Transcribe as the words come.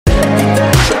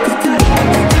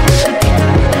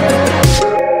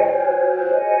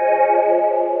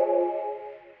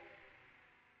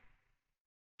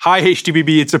Hi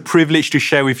HTBB, it's a privilege to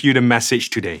share with you the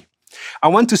message today. I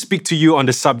want to speak to you on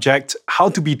the subject, how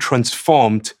to be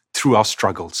transformed through our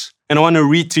struggles. And I want to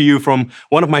read to you from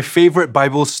one of my favorite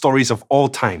Bible stories of all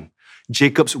time,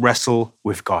 Jacob's wrestle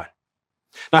with God.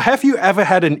 Now, have you ever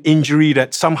had an injury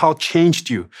that somehow changed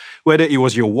you, whether it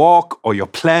was your walk or your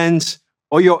plans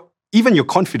or even your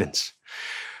confidence?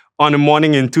 On a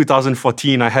morning in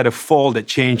 2014, I had a fall that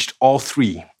changed all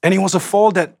three, and it was a fall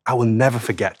that I will never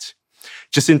forget.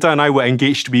 Jacinta and I were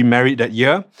engaged to be married that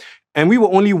year, and we were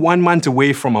only 1 month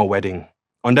away from our wedding.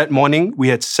 On that morning, we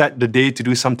had set the day to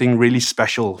do something really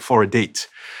special for a date.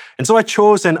 And so I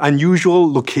chose an unusual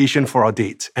location for our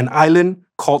date, an island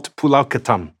called Pulau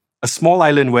Ketam, a small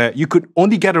island where you could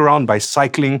only get around by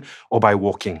cycling or by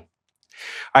walking.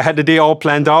 I had the day all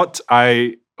planned out.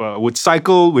 I would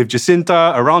cycle with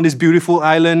Jacinta around this beautiful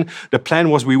island. The plan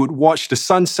was we would watch the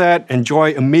sunset,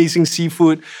 enjoy amazing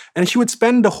seafood, and she would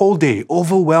spend the whole day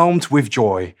overwhelmed with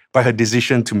joy by her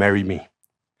decision to marry me.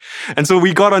 And so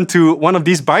we got onto one of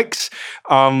these bikes.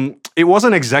 It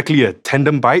wasn't exactly a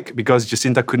tandem bike because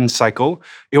Jacinta couldn't cycle.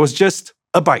 It was just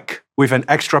a bike with an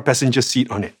extra passenger seat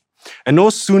on it. And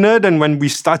no sooner than when we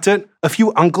started, a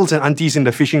few uncles and aunties in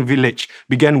the fishing village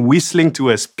began whistling to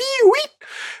us, "Pee-wee!"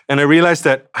 And I realized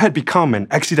that I had become an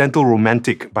accidental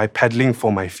romantic by pedaling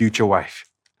for my future wife.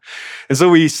 And so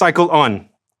we cycled on,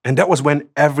 and that was when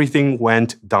everything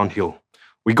went downhill.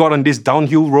 We got on this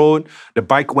downhill road, the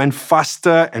bike went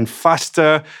faster and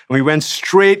faster, and we went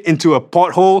straight into a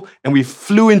pothole, and we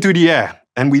flew into the air,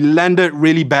 and we landed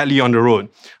really badly on the road.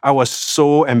 I was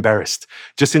so embarrassed.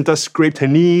 Jacinta scraped her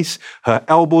knees, her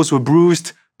elbows were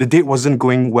bruised. The date wasn't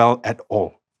going well at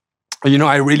all.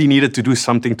 I really needed to do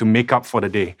something to make up for the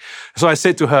day. So I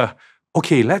said to her,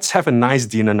 okay, let's have a nice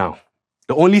dinner now.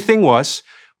 The only thing was,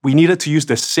 we needed to use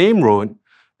the same road,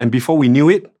 and before we knew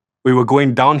it, we were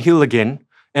going downhill again,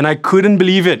 and I couldn't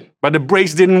believe it, but the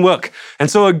brakes didn't work. And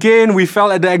so again, we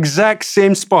fell at the exact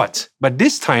same spot. But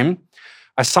this time,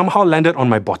 I somehow landed on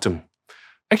my bottom.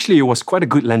 Actually, it was quite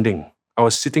a good landing. I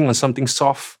was sitting on something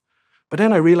soft, but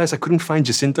then I realized I couldn't find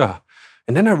Jacinta.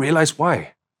 And then I realized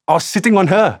why. I was sitting on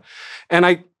her, and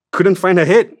I couldn't find her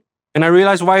head. And I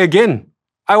realized why again.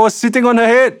 I was sitting on her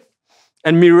head.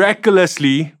 And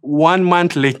miraculously, 1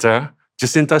 month later,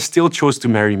 Jacinta still chose to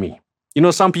marry me.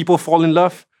 Some people fall in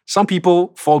love. Some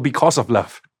people fall because of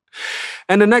love.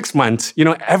 And the next month,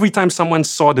 every time someone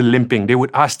saw the limping, they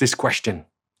would ask this question.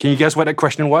 Can you guess what that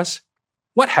question was?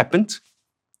 What happened?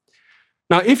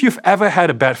 Now, if you've ever had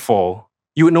a bad fall,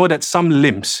 you would know that some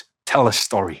limps tell a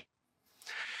story.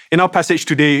 In our passage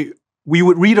today, we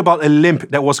would read about a limp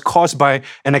that was caused by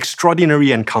an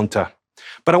extraordinary encounter.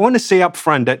 But I want to say up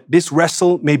front that this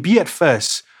wrestle may be at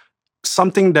first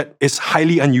something that is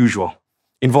highly unusual,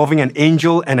 involving an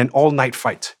angel and an all-night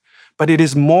fight. But it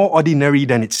is more ordinary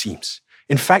than it seems.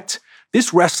 In fact,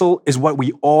 this wrestle is what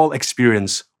we all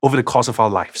experience over the course of our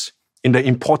lives, in the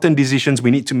important decisions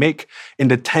we need to make, in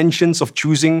the tensions of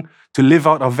choosing to live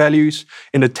out our values,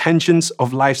 in the tensions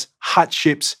of life's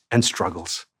hardships and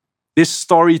struggles. This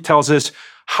story tells us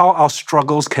how our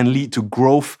struggles can lead to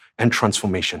growth and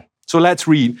transformation. So let's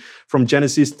read from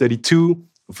Genesis 32,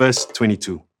 verse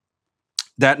 22.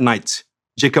 That night,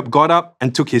 Jacob got up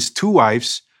and took his 2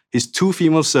 wives, his 2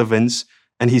 female servants,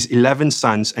 and his 11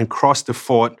 sons and crossed the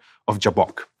ford of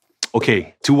Jabbok.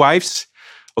 Okay, 2 wives.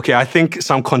 Okay, I think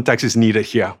some context is needed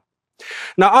here.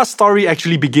 Now, our story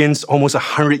actually begins almost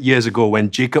 100 years ago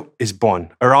when Jacob is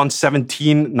born, around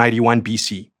 1791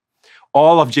 BC.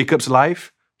 All of Jacob's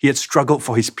life, he had struggled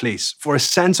for his place, for a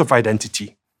sense of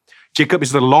identity. Jacob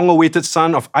is the long-awaited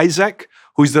son of Isaac,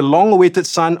 who is the long-awaited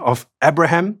son of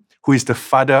Abraham, who is the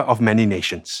father of many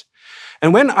nations.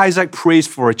 And when Isaac prays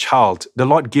for a child, the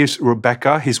Lord gives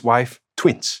Rebekah, his wife,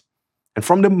 twins. And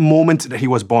from the moment that he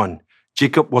was born,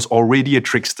 Jacob was already a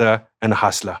trickster and a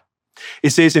hustler.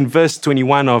 It says in verse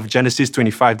 21 of Genesis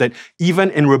 25 that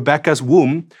even in Rebekah's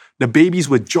womb, the babies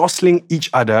were jostling each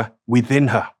other within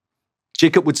her.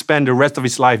 Jacob would spend the rest of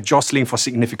his life jostling for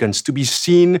significance, to be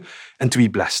seen and to be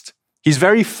blessed. His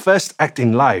very first act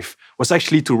in life was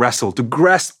actually to wrestle, to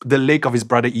grasp the leg of his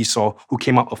brother Esau, who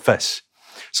came out first.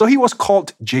 So he was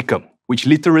called Jacob, which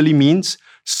literally means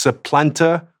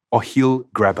supplanter or heel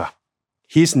grabber.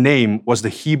 His name was the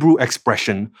Hebrew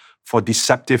expression for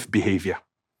deceptive behavior.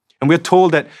 And we're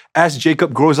told that as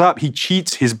Jacob grows up, he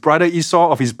cheats his brother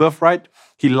Esau of his birthright.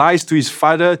 He lies to his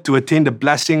father to attain the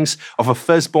blessings of a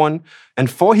firstborn. And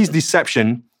for his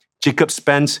deception, Jacob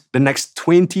spends the next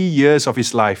 20 years of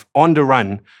his life on the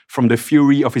run from the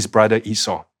fury of his brother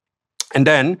Esau. And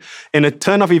then, in a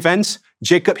turn of events,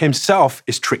 Jacob himself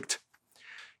is tricked.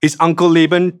 His uncle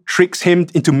Laban tricks him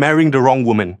into marrying the wrong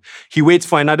woman. He waits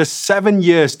for another 7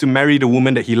 years to marry the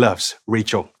woman that he loves,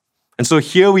 Rachel. And so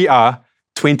here we are,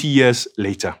 20 years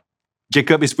later.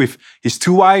 Jacob is with his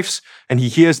 2 wives, and he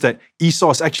hears that Esau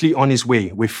is actually on his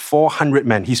way with 400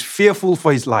 men. He's fearful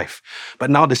for his life, but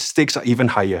now the stakes are even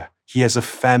higher. He has a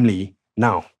family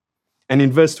now. And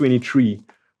in verse 23,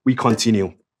 we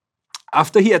continue.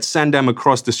 After he had sent them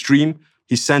across the stream,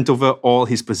 he sent over all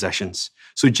his possessions.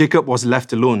 So Jacob was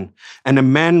left alone, and the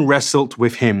man wrestled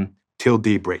with him till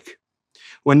daybreak.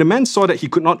 When the man saw that he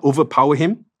could not overpower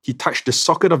him, he touched the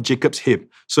socket of Jacob's hip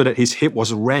so that his hip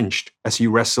was wrenched as he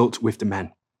wrestled with the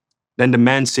man. Then the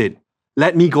man said,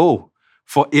 "Let me go,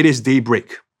 for it is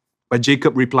daybreak." But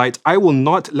Jacob replied, "I will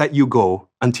not let you go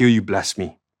until you bless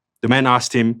me." The man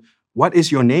asked him, "What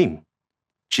is your name?"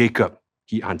 "Jacob,"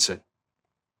 he answered.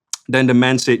 Then the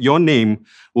man said, "Your name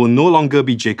will no longer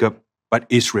be Jacob, but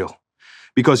Israel,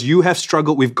 because you have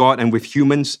struggled with God and with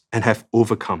humans and have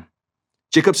overcome."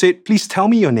 Jacob said, "Please tell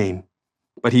me your name."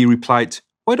 But he replied,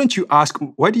 Why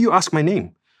do you ask my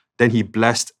name?" Then he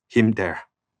blessed him there.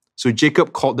 So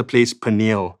Jacob called the place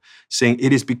Peniel, saying,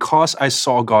 "It is because I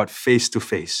saw God face to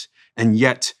face, and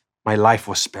yet my life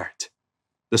was spared."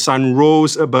 The sun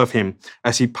rose above him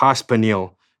as he passed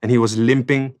Peniel, and he was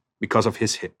limping because of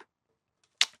his hip.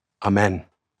 Amen.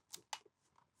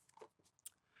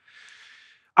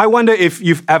 I wonder if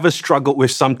you've ever struggled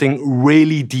with something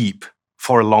really deep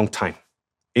for a long time.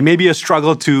 It may be a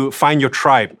struggle to find your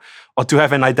tribe or to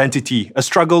have an identity, a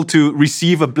struggle to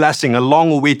receive a blessing, a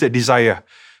long-awaited desire.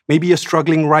 Maybe you're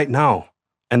struggling right now.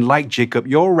 And like Jacob,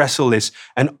 your wrestle is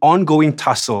an ongoing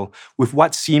tussle with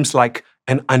what seems like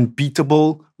an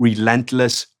unbeatable,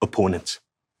 relentless opponent.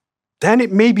 Then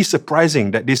it may be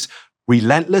surprising that this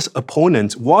relentless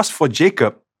opponent was for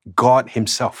Jacob, God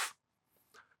himself.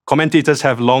 Commentators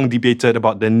have long debated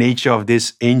about the nature of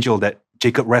this angel that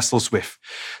Jacob wrestles with.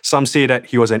 Some say that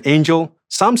he was an angel.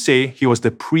 Some say he was the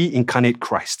pre-incarnate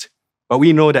Christ. But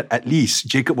we know that at least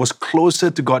Jacob was closer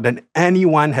to God than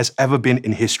anyone has ever been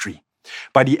in history.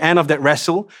 By the end of that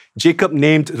wrestle, Jacob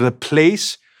named the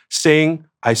place, saying,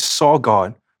 "I saw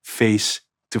God face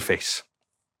to face."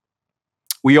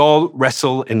 We all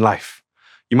wrestle in life.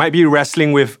 You might be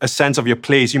wrestling with a sense of your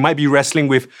place. You might be wrestling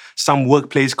with some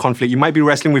workplace conflict. You might be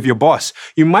wrestling with your boss.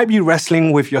 You might be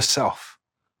wrestling with yourself.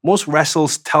 Most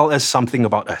wrestles tell us something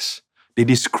about us. They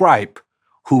describe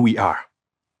who we are.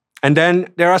 And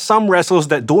then there are some wrestles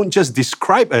that don't just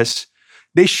describe us,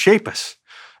 they shape us.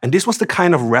 And this was the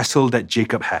kind of wrestle that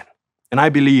Jacob had. And I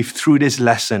believe through this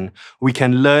lesson, we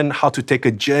can learn how to take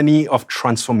a journey of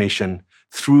transformation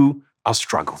through our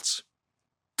struggles.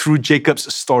 Through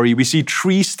Jacob's story, we see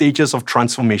 3 stages of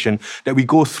transformation that we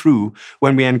go through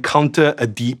when we encounter a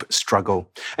deep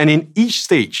struggle. And in each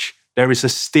stage, there is a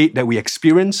state that we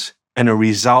experience and a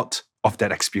result of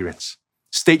that experience.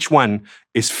 Stage 1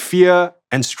 is fear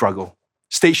and struggle.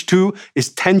 Stage 2 is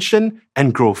tension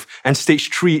and growth. And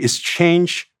stage 3 is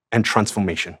change and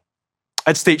transformation.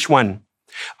 At stage 1,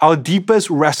 our deepest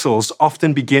wrestles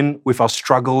often begin with our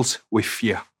struggles with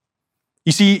fear.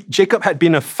 You see, Jacob had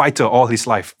been a fighter all his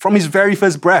life. From his very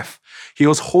first breath, he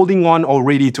was holding on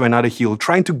already to another heel,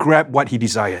 trying to grab what he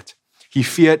desired. He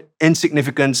feared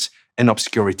insignificance and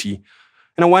obscurity.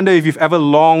 And I wonder if you've ever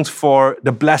longed for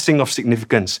the blessing of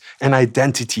significance and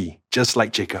identity, just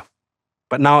like Jacob.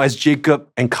 But now as Jacob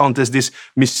encounters this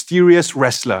mysterious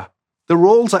wrestler, the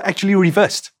roles are actually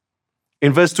reversed.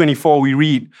 In verse 24, we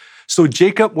read, "So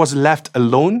Jacob was left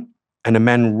alone, and the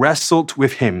man wrestled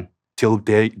with him till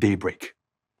daybreak."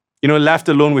 Left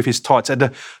alone with his thoughts at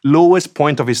the lowest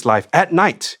point of his life. At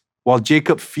night, while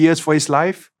Jacob fears for his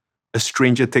life, a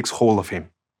stranger takes hold of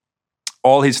him.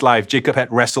 All his life, Jacob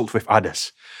had wrestled with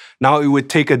others. Now it would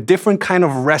take a different kind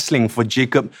of wrestling for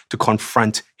Jacob to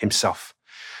confront himself.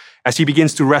 As he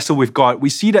begins to wrestle with God, we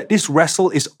see that this wrestle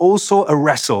is also a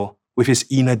wrestle with his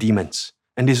inner demons.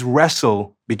 And this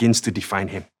wrestle begins to define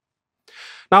him.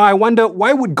 Now I wonder,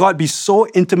 why would God be so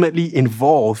intimately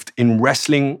involved in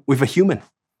wrestling with a human?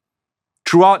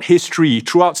 Throughout history,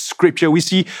 throughout scripture, we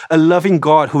see a loving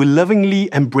God who lovingly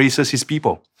embraces his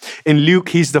people. In Luke,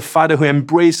 he's the father who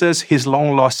embraces his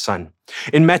long-lost son.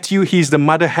 In Matthew, he's the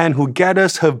mother hen who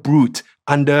gathers her brood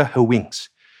under her wings.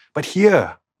 But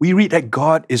here, we read that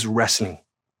God is wrestling.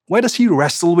 Why does he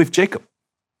wrestle with Jacob?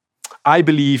 I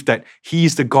believe that he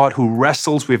is the God who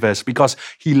wrestles with us because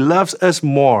he loves us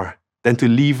more than to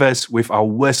leave us with our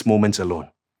worst moments alone.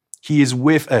 He is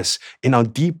with us in our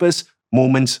deepest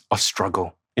moments of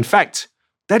struggle. In fact,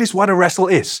 that is what a wrestle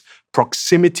is,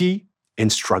 proximity in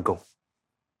struggle.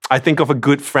 I think of a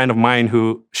good friend of mine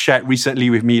who shared recently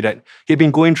with me that he'd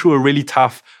been going through a really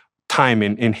tough time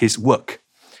in his work.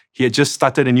 He had just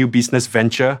started a new business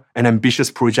venture, an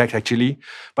ambitious project actually,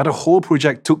 but the whole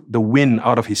project took the wind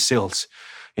out of his sails.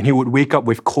 And he would wake up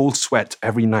with cold sweat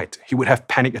every night. He would have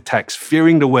panic attacks,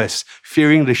 fearing the worst,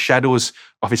 fearing the shadows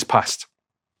of his past.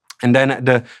 And then at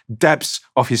the depths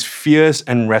of his fears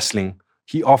and wrestling,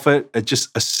 he offered just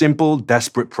a simple,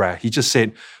 desperate prayer. He just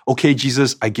said, "Okay,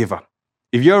 Jesus, I give up.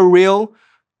 If you're real,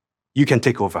 you can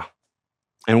take over."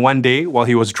 And one day, while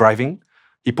he was driving,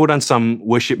 he put on some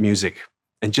worship music.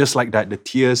 And just like that, the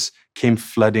tears came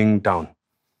flooding down.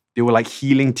 They were like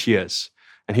healing tears.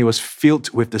 And he was filled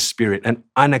with the Spirit. An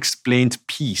unexplained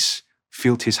peace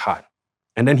filled his heart.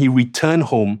 And then he returned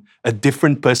home a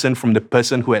different person from the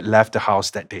person who had left the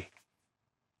house that day.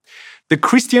 The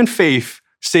Christian faith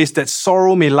says that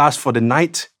sorrow may last for the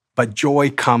night, but joy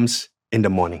comes in the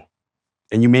morning.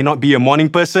 And you may not be a morning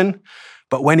person,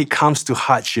 but when it comes to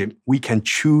hardship, we can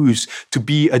choose to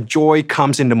be a joy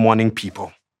comes in the morning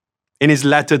people. In his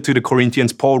letter to the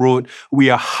Corinthians, Paul wrote, "We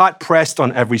are hard-pressed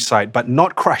on every side, but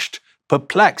not crushed,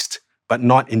 perplexed, but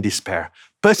not in despair,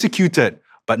 persecuted,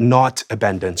 but not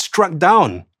abandoned, struck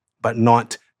down, but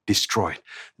not destroyed.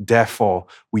 Therefore,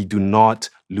 we do not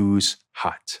lose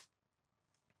heart."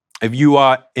 If you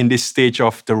are in this stage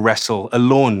of the wrestle,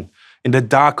 alone, in the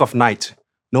dark of night,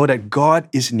 know that God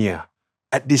is near.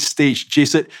 At this stage,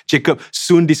 Jacob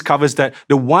soon discovers that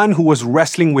the one who was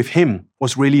wrestling with him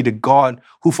was really the God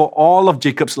who for all of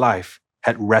Jacob's life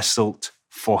had wrestled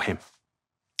for him.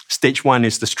 Stage 1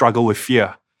 is the struggle with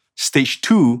fear. Stage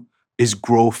 2 is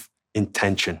growth in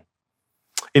tension.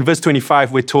 In verse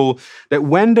 25, we're told that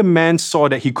when the man saw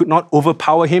that he could not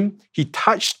overpower him, he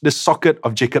touched the socket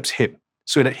of Jacob's hip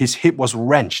so that his hip was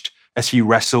wrenched as he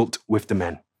wrestled with the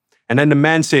man. And then the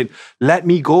man said, "Let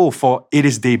me go, for it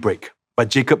is daybreak." But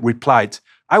Jacob replied,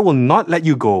 "I will not let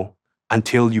you go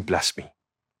until you bless me."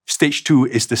 Stage 2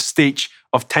 is the stage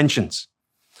of tensions.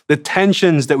 The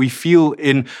tensions that we feel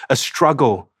in a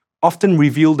struggle often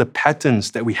reveal the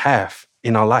patterns that we have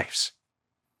in our lives.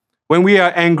 When we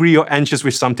are angry or anxious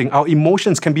with something, our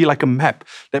emotions can be like a map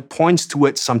that points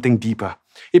towards something deeper.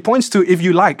 It points to, if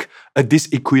you like, a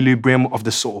disequilibrium of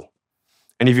the soul.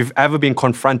 And if you've ever been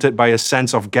confronted by a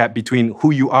sense of gap between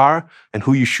who you are and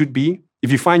who you should be,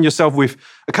 if you find yourself with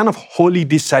a kind of holy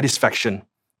dissatisfaction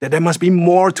that there must be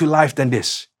more to life than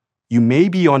this, you may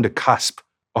be on the cusp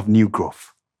of new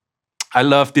growth. I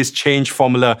love this change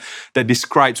formula that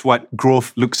describes what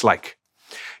growth looks like.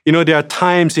 You know, there are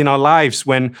times in our lives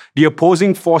when the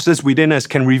opposing forces within us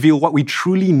can reveal what we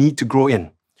truly need to grow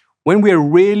in. When we are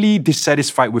really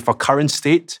dissatisfied with our current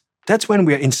state, that's when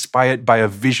we are inspired by a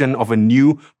vision of a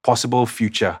new possible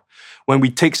future. When we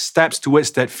take steps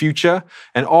towards that future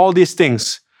and all these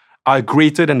things are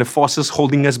greater than the forces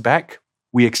holding us back,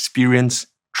 we experience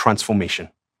transformation.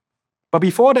 But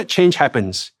before that change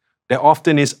happens, there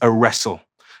often is a wrestle.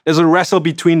 There's a wrestle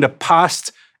between the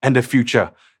past and the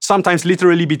future. Sometimes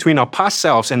literally between our past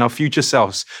selves and our future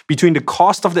selves, between the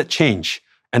cost of that change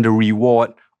and the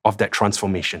reward of that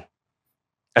transformation.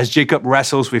 As Jacob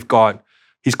wrestles with God,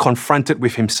 he's confronted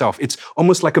with himself. It's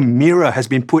almost like a mirror has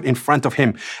been put in front of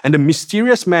him. And the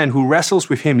mysterious man who wrestles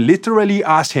with him literally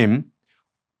asks him,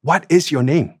 "What is your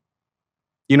name?"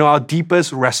 You know, our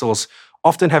deepest wrestles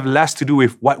often have less to do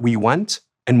with what we want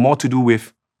and more to do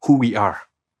with who we are.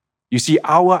 You see,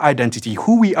 our identity,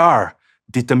 who we are,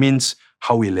 determines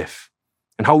how we live.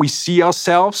 And how we see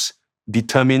ourselves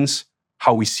determines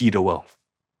how we see the world.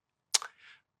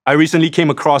 I recently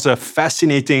came across a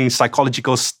fascinating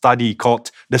psychological study called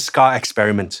the SCAR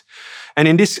experiment. And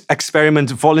in this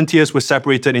experiment, volunteers were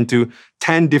separated into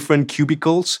 10 different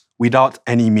cubicles without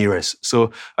any mirrors.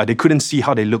 So they couldn't see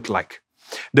how they looked like.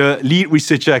 The lead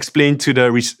researcher explained to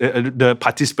the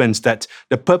participants that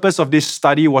the purpose of this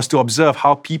study was to observe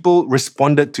how people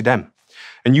responded to them.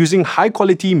 And using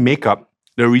high-quality makeup,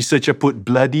 the researcher put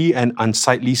bloody and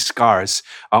unsightly scars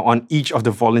on each of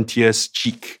the volunteers'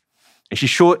 cheek. And she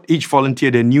showed each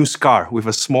volunteer their new scar with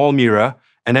a small mirror,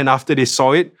 and then after they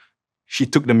saw it, she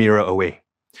took the mirror away.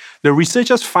 The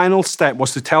researcher's final step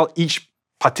was to tell each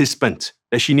participant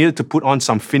that she needed to put on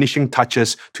some finishing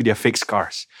touches to their fake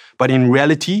scars. But in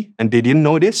reality, and they didn't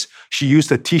know this, she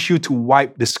used a tissue to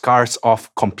wipe the scars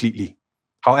off completely.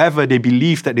 However, they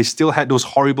believed that they still had those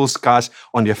horrible scars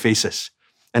on their faces.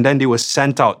 And then they were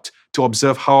sent out to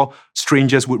observe how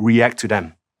strangers would react to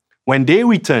them. When they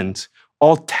returned,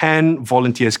 all 10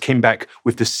 volunteers came back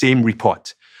with the same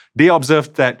report. They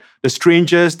observed that the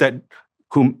strangers that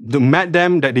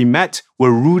they met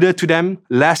were ruder to them,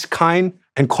 less kind,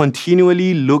 and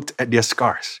continually looked at their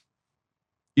scars.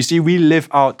 You see, we live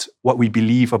out what we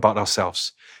believe about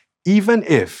ourselves, even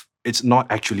if it's not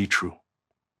actually true.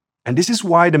 And this is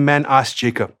why the man asked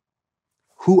Jacob,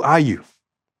 "Who are you?"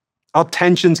 Our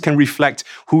tensions can reflect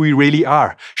who we really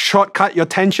are. Shortcut your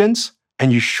tensions,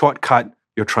 and you shortcut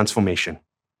your transformation.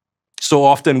 So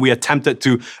often we are tempted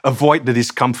to avoid the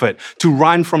discomfort, to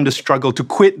run from the struggle, to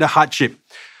quit the hardship.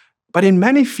 But in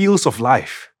many fields of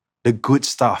life, the good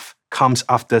stuff comes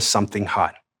after something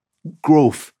hard.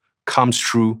 Growth comes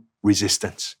through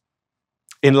resistance.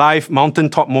 In life,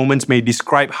 mountaintop moments may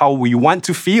describe how we want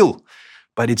to feel,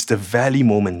 but it's the valley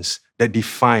moments that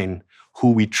define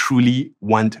who we truly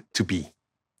want to be.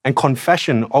 And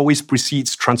confession always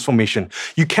precedes transformation.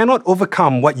 You cannot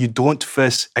overcome what you don't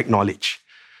first acknowledge.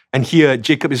 And here,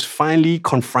 Jacob is finally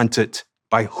confronted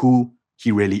by who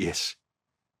he really is.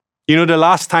 You know, the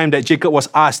last time that Jacob was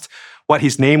asked what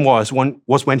his name was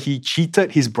when he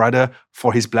cheated his brother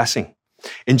for his blessing.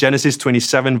 In Genesis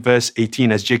 27, verse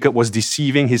 18, as Jacob was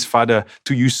deceiving his father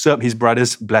to usurp his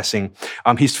brother's blessing,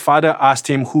 his father asked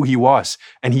him who he was,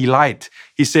 and he lied.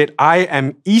 He said, "I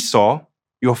am Esau,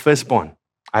 your firstborn.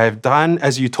 I have done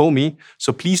as you told me,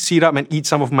 so please sit up and eat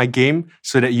some of my game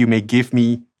so that you may give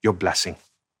me your blessing."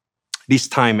 This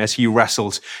time, as he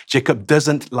wrestles, Jacob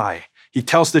doesn't lie. He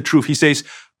tells the truth. He says,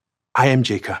 "I am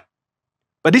Jacob."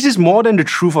 But this is more than the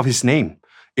truth of his name.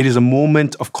 It is a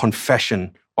moment of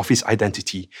confession of his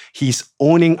identity. He's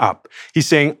owning up. He's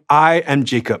saying, "I am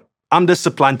Jacob. I'm the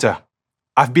supplanter.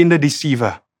 I've been the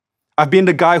deceiver. I've been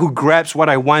the guy who grabs what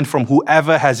I want from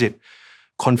whoever has it."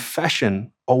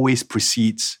 Confession always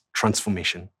precedes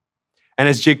transformation. And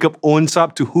as Jacob owns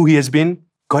up to who he has been,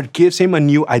 God gives him a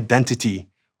new identity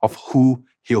of who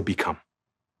he'll become.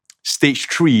 Stage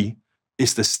 3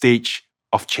 is the stage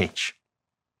of change.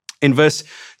 In verse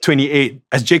 28,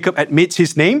 as Jacob admits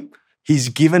his name, he's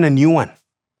given a new one.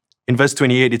 In verse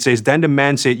 28, it says, "Then the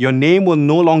man said, 'Your name will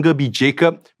no longer be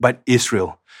Jacob, but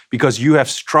Israel, because you have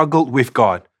struggled with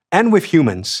God and with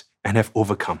humans and have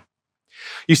overcome.'"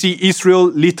 You see, Israel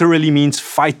literally means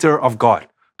fighter of God,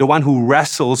 the one who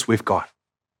wrestles with God.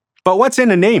 But what's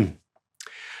in a name?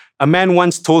 A man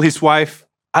once told his wife,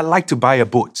 "I'd like to buy a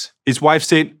boat." His wife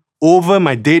said, "Over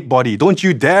my dead body. Don't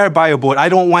you dare buy a boat. I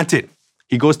don't want it."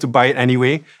 He goes to buy it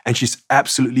anyway, and she's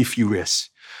absolutely furious.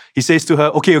 He says to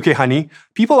her, Okay, honey,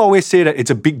 people always say that it's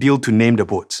a big deal to name the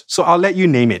boat, so I'll let you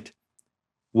name it.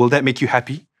 Will that make you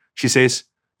happy? She says,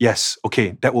 "Yes,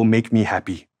 okay, that will make me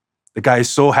happy." The guy is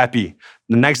so happy.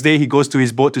 The next day, he goes to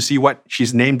his boat to see what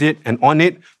she's named it, and on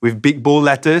it, with big bold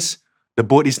letters, the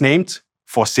boat is named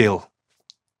 "For Sale."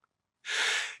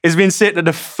 It's been said that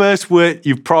the first word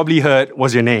you've probably heard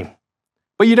was your name.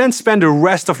 But you then spend the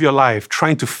rest of your life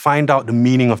trying to find out the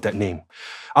meaning of that name.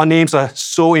 Our names are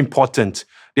so important.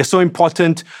 They're so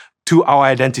important to our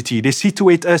identity. They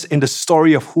situate us in the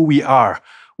story of who we are,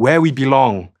 where we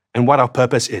belong, and what our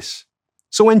purpose is.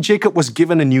 So when Jacob was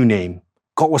given a new name,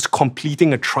 God was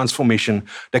completing a transformation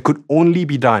that could only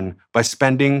be done by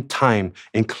spending time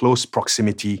in close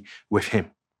proximity with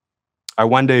him. I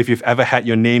wonder if you've ever had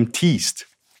your name teased.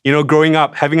 You know, growing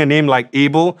up, having a name like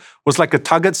Abel was like a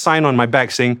target sign on my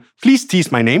back saying, "Please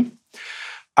tease my name."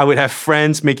 I would have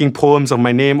friends making poems of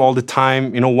my name all the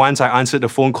time. You know, once I answered the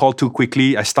phone call too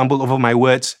quickly, I stumbled over my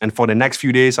words, and for the next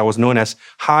few days, I was known as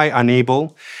 "Hi,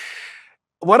 Unable."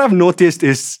 What I've noticed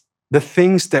is the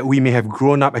things that we may have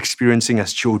grown up experiencing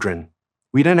as children,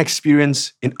 we then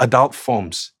experience in adult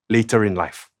forms later in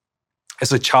life.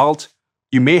 As a child,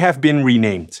 you may have been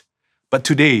renamed, but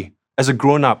today, as a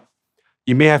grown-up,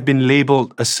 you may have been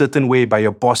labeled a certain way by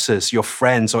your bosses, your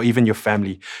friends, or even your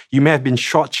family. You may have been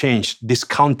shortchanged,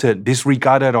 discounted,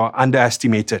 disregarded, or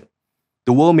underestimated.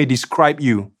 The world may describe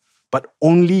you, but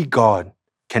only God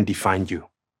can define you.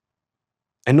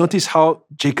 And notice how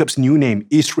Jacob's new name,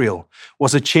 Israel,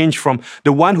 was a change from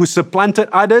the one who supplanted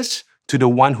others to the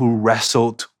one who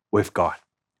wrestled with God.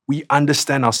 We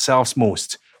understand ourselves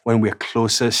most when we're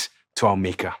closest to our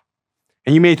Maker.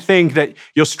 And you may think that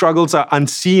your struggles are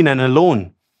unseen and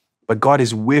alone, but God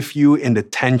is with you in the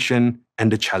tension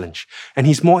and the challenge. And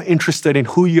He's more interested in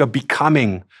who you're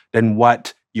becoming than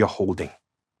what you're holding.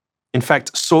 In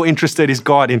fact, so interested is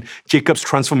God in Jacob's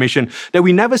transformation that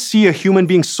we never see a human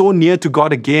being so near to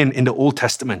God again in the Old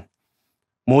Testament.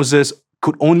 Moses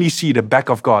could only see the back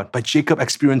of God, but Jacob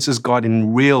experiences God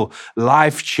in real,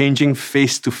 life-changing,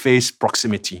 face-to-face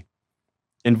proximity.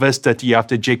 In verse 30,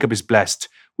 after Jacob is blessed,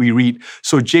 we read,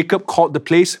 "So Jacob called the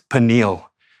place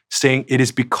Peniel, saying, 'It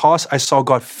is because I saw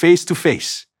God face to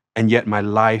face, and yet my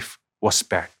life was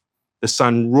spared.' The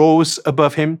sun rose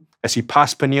above him as he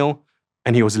passed Peniel,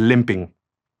 and he was limping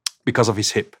because of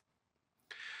his hip."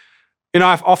 You know,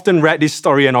 I've often read this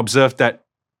story and observed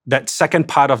that second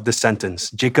part of the sentence,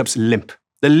 Jacob's limp,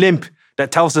 the limp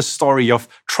that tells the story of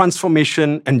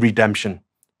transformation and redemption.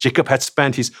 Jacob had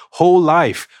spent his whole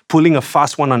life pulling a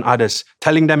fast one on others,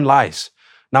 telling them lies.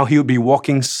 Now he would be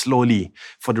walking slowly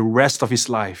for the rest of his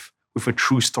life with a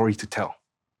true story to tell.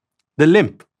 The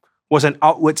limp was an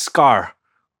outward scar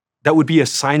that would be a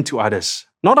sign to others,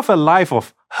 not of a life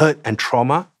of hurt and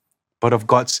trauma, but of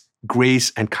God's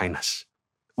grace and kindness.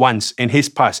 Once, in his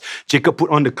past, Jacob put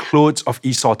on the clothes of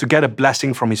Esau to get a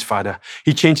blessing from his father.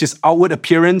 He changed his outward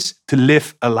appearance to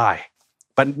live a lie.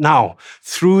 But now,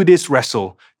 through this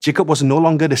wrestle, Jacob was no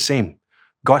longer the same.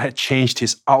 God had changed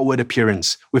his outward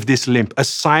appearance with this limp, a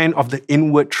sign of the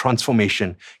inward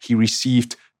transformation he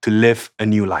received to live a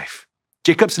new life.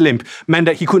 Jacob's limp meant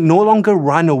that he could no longer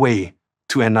run away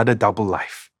to another double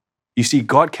life. You see,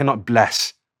 God cannot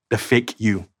bless the fake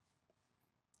you.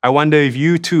 I wonder if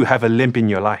you too have a limp in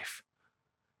your life.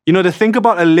 You know, the thing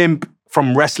about a limp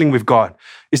from wrestling with God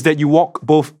is that you walk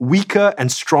both weaker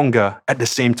and stronger at the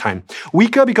same time.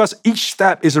 Weaker because each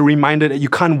step is a reminder that you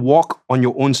can't walk on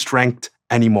your own strength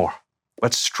anymore.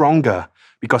 But stronger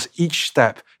because each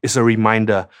step is a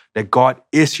reminder that God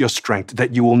is your strength,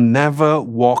 that you will never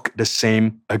walk the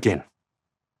same again.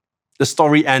 The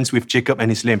story ends with Jacob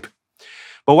and his limp.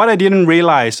 But what I didn't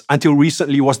realize until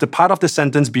recently was the part of the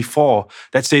sentence before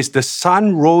that says the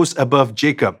sun rose above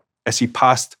Jacob as he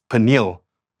passed Peniel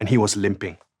and he was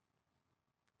limping.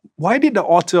 Why did the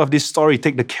author of this story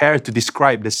take the care to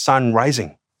describe the sun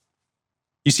rising?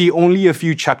 You see, only a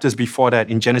few chapters before that,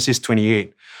 in Genesis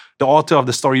 28, the author of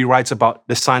the story writes about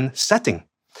the sun setting.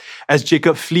 As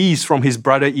Jacob flees from his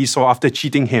brother Esau after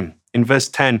cheating him, in verse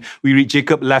 10, we read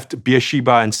Jacob left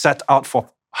Beersheba and set out for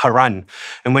Haran.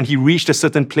 And when he reached a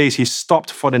certain place, he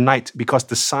stopped for the night because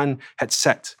the sun had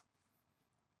set.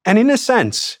 And in a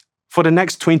sense, for the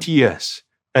next 20 years,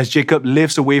 as Jacob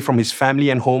lives away from his family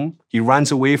and home, he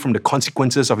runs away from the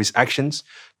consequences of his actions,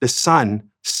 the sun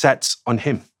sets on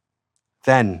him.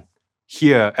 Then,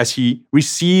 here, as he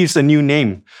receives a new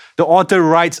name, the author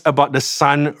writes about the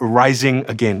sun rising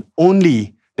again,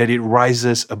 only that it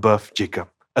rises above Jacob,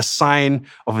 a sign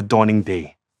of a dawning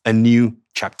day, a new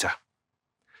chapter.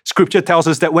 Scripture tells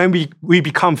us that when we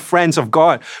become friends of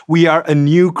God, we are a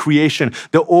new creation.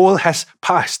 The old has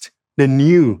passed, the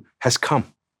new has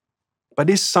come. But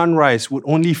this sunrise would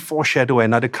only foreshadow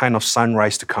another kind of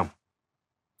sunrise to come.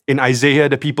 In Isaiah,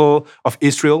 the people of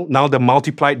Israel, now the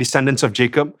multiplied descendants of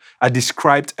Jacob, are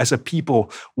described as a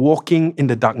people walking in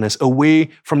the darkness, away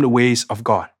from the ways of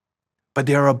God. But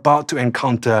they are about to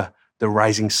encounter the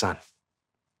rising sun.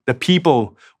 The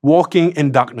people walking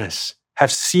in darkness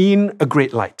have seen a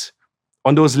great light.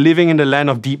 On those living in the land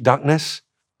of deep darkness,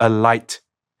 a light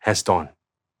has dawned.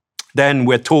 Then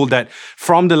we're told that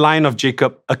from the line of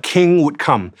Jacob, a king would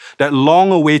come, that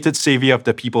long-awaited savior of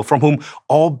the people, from whom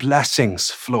all blessings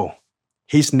flow.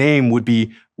 His name would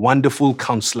be Wonderful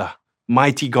Counselor,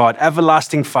 Mighty God,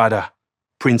 Everlasting Father,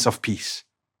 Prince of Peace.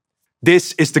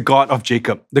 This is the God of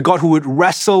Jacob, the God who would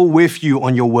wrestle with you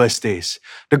on your worst days,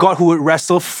 the God who would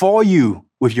wrestle for you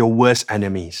with your worst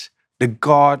enemies, the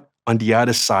God on the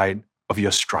other side of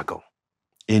your struggle.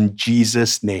 In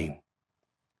Jesus' name,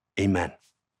 amen.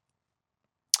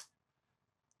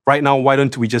 Right now, why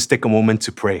don't we just take a moment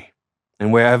to pray?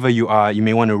 And wherever you are, you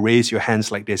may want to raise your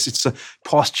hands like this. It's a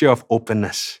posture of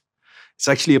openness. It's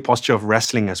actually a posture of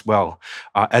wrestling as well.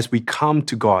 As we come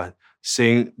to God,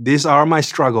 saying, these are my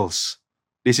struggles.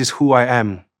 This is who I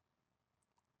am.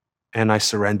 And I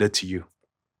surrender to you.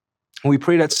 And we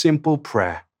pray that simple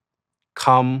prayer.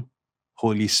 Come,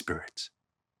 Holy Spirit.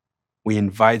 We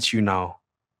invite you now.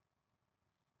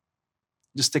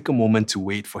 Just take a moment to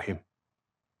wait for him.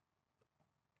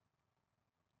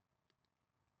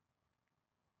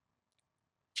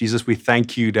 Jesus, we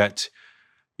thank you that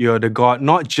you're the God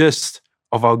not just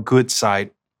of our good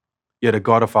side, you're the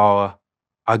God of our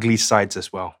ugly sides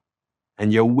as well.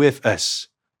 And you're with us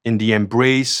in the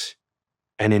embrace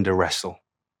and in the wrestle.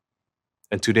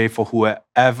 And today, for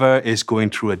whoever is going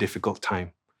through a difficult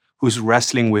time, who's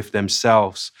wrestling with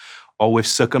themselves or with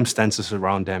circumstances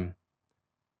around them,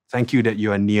 thank you that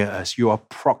you are near us. You are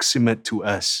proximate to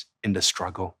us in the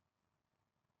struggle.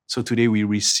 So today we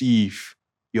receive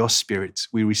your Spirit,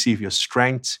 we receive your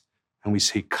strength, and we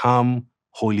say, come,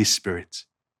 Holy Spirit,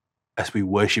 as we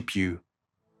worship you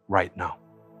right now.